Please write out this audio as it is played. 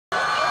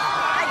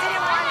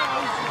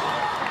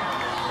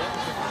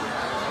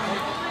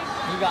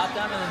got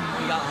them, and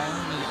then we got home,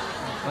 and we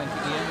went to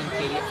eat them, and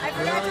Katie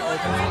really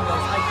opened it and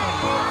goes, "I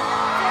can't eat it."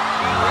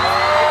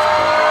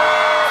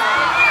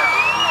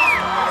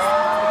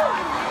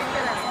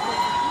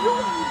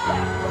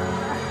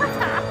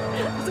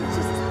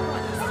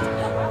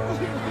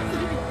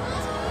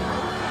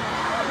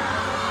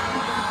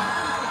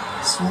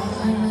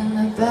 Swinging in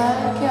the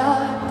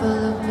backyard,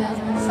 pull up in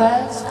a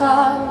fast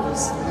car,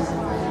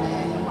 whistling my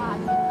name.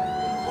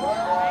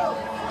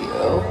 You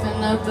open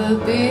up a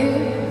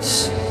beer,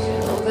 sit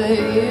over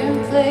here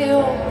and play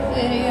old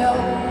video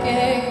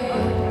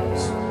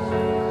games.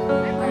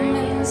 I'm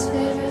in this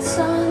favorite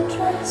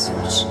sundress,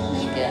 wishing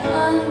we could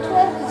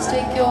undress,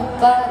 take your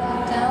body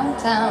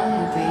downtown,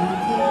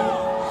 baby.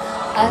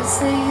 I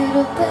say you're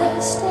the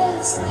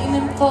bestest,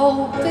 leaning for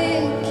a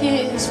big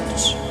kiss,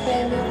 put your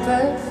favorite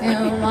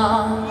perfume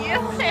on,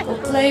 go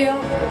play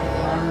your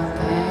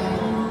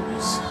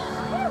games.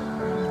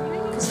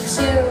 'Cause it's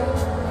you,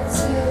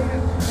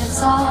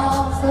 it's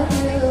all for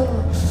you.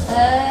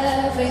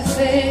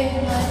 Everything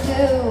I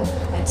do,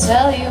 I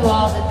tell you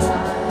all the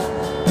time.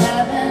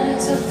 Heaven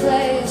is a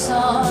place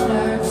on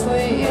earth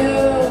for you.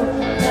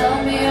 Tell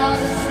me all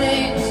the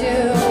things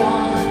you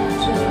want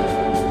to do.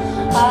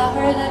 I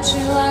heard that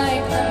you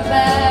like the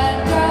bad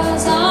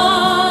girls,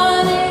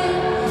 honey.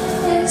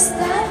 Is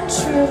that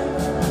true?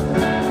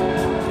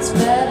 It's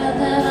better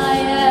than I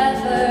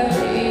ever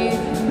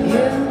even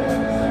knew.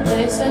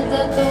 They said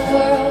that the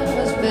world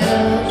was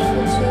built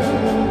for two,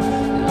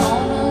 and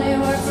only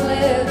worth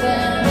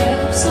living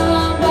if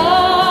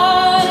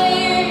somebody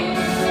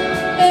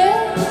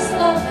is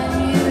loving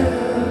you.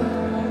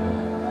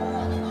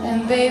 And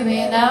baby,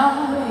 now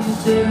you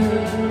do.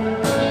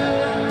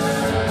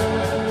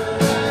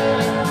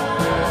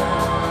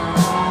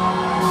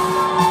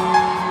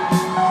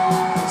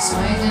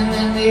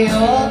 The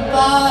old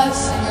bars,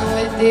 singing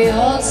with the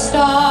old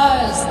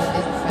stars,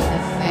 looking for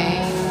the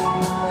fame.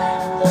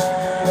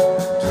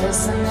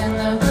 Kissing in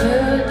the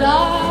blue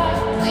dark,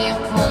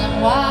 playing pulling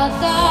wild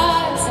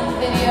darts and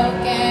video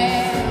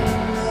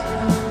games.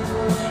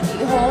 He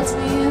holds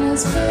me in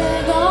his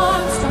big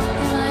arms,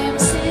 talking I am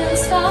seeing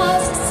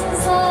stars. This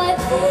is all I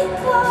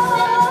think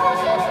of.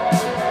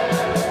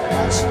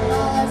 Watching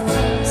all our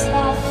friends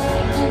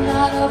laughing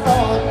out of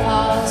old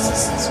cars.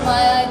 This is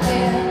my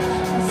idea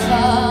of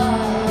fun.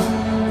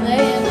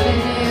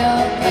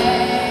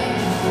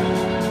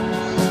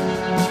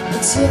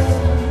 It's you,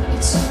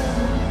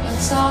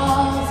 it's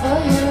all for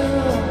you.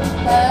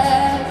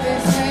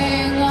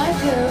 Everything I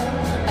do,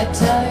 I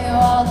tell you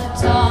all the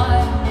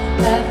time.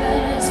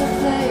 Heaven is a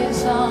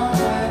place on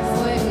earth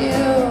with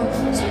you.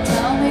 So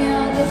tell me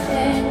all the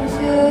things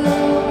you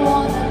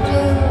wanna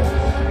do.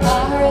 I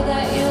heard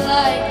that you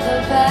like the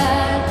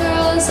bad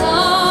girls,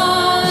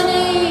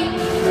 honey.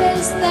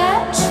 Is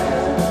that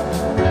true?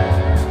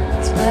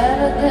 It's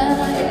better than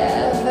I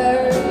ever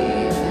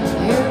even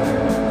knew.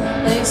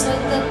 They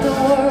said that the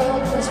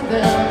world was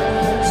built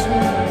for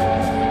two,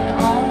 and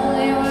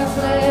only worth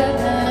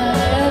living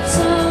if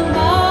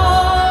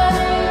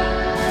somebody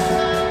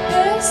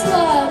is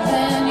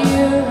loving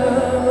you.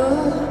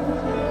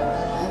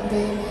 And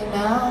baby,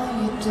 now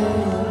you do.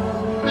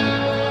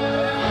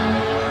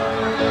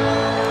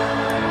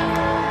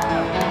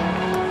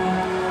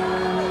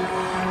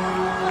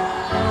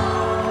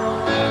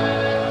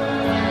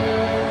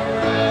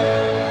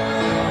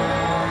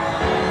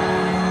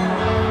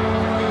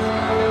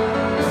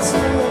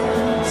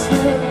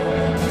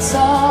 It's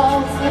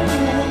all for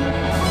you.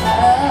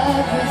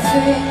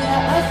 Everything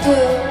that I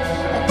do,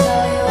 I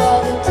tell you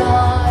all the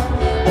time.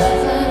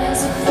 Heaven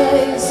is a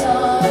place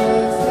on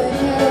earth for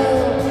you.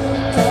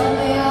 Tell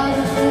me all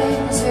the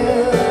things you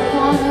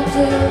wanna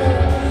do.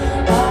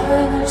 I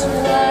heard that you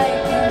like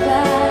the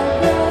bad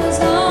girls,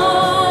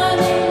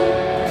 honey.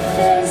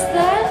 Is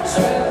that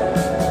true?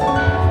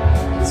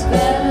 It's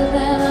better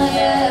than I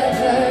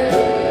ever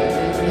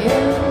even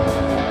knew.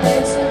 They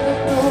said that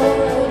the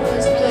world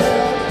was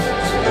built for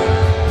two.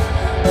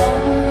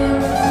 Only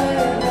worth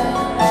living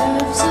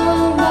if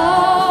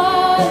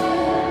somebody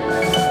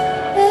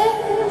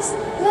is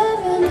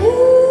loving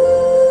you.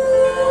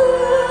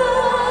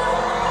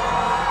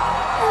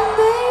 And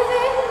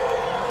baby,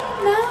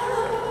 now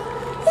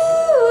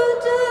you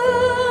do.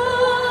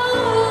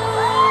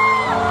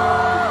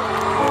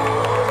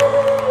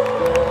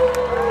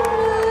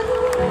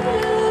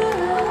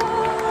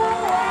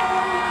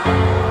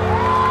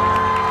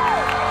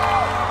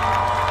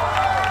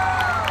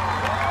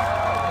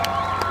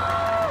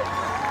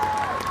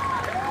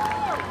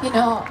 You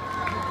know,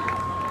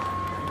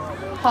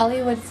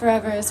 Hollywood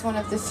Forever is one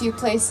of the few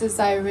places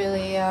I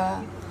really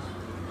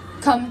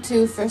come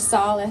to for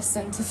solace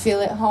and to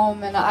feel at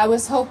home. And I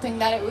was hoping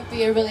that it would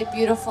be a really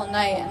beautiful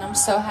night, and I'm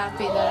so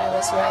happy that I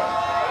was right.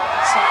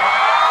 So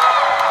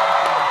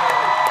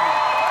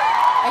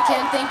I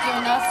can't thank you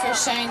enough for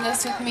sharing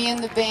this with me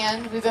and the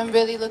band. We've been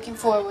really looking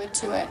forward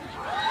to it.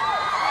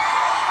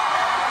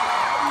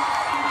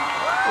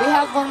 We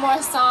have one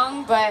more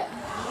song, but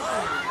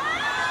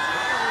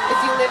if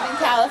you live in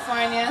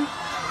California,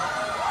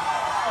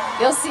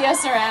 you'll see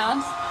us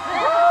around.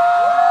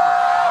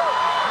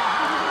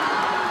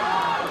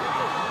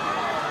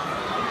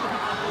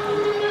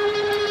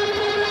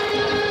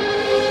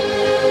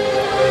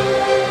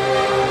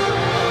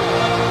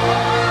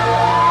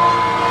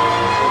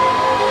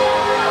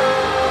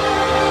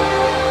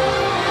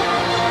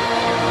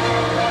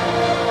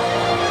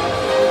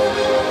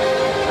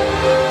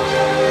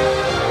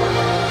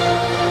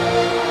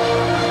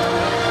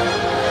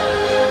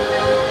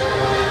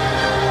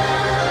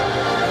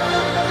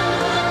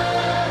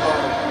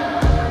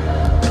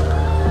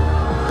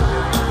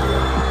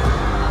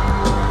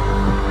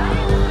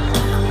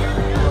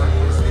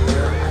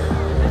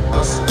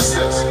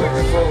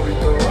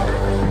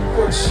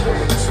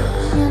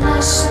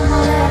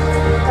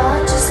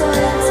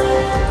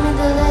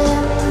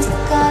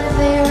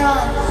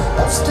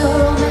 lost to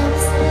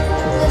romance.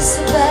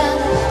 Listen band,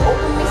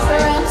 open me for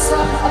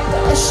ransom up the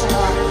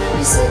echelon.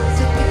 You said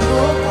to be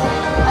cool, but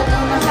I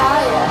don't know how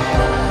yet.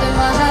 Wind in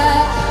my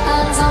hair,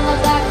 hands on the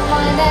back of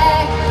my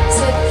neck.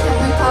 Said can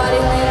we party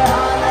later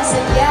on? I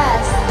said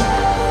yes.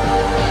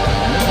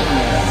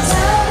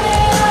 Tell me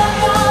I'm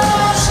your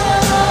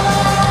national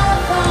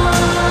anthem.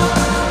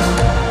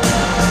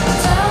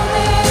 Tell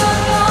me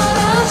I'm your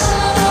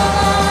national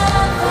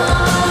anthem.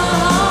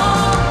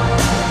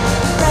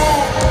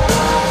 Red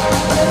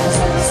blues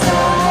in the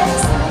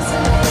skies,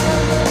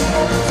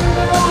 up to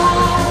the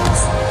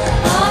rise.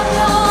 I'm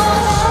your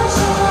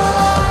national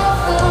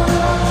anthem.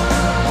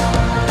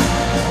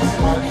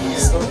 Money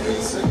is the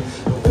reason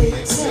we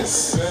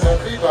exist, and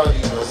everybody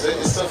knows it.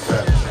 It's a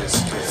fabulous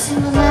kiss.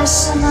 Sing the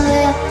national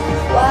anthem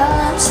while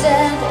I'm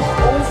standing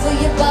over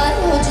your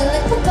body, hold you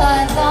like a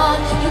python.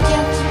 You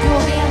can't keep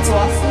your hands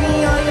off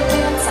me or your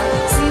pants on.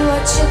 See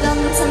what you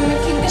done to me,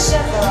 keep a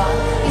chevron.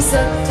 You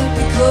said to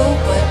be cool,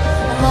 but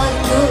I'm all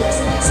good.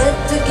 Said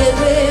to get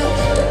real,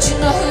 but you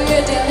know who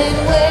you're dealing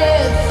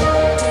with.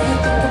 Do you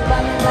think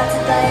about me like to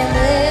die and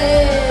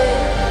live?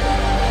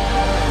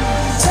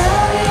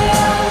 Tell me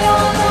I'm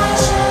your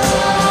national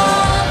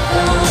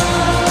anthem.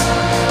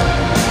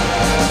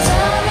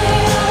 Tell me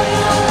I'm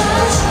your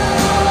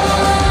national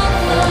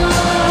anthem.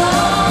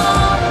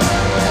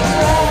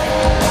 Red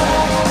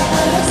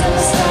blues in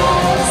the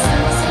skies,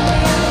 sing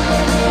me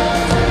up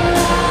to the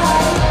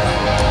rise.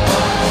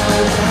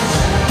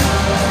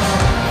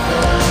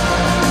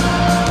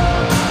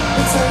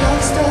 It's a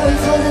love story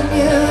for the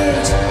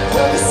muse.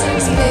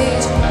 46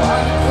 page,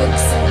 one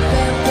quicksand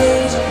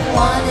rampage.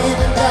 One in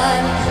a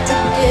diamond,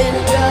 drinking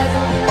and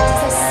driving.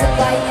 Test of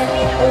buying,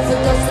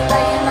 overdose of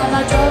dying on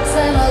my drugs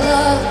and my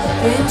love.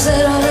 Dreams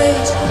that I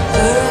rage,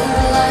 blurring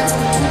the lines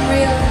between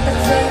real and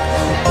fake.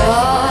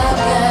 Dark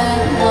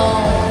and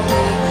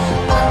lonely,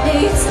 I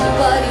need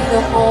somebody to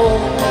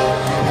hold me.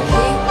 And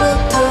he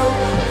will do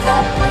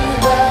that pretty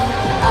well.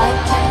 I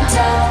can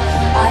tell,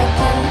 I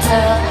can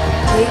tell.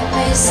 Keep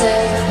me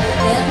safe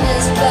in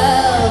his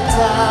bell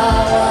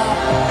tower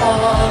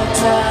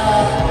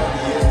hotel.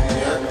 The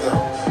anthem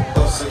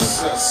of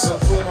success,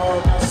 something on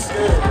my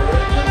spirit.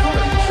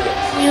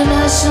 Your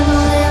national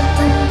anthem.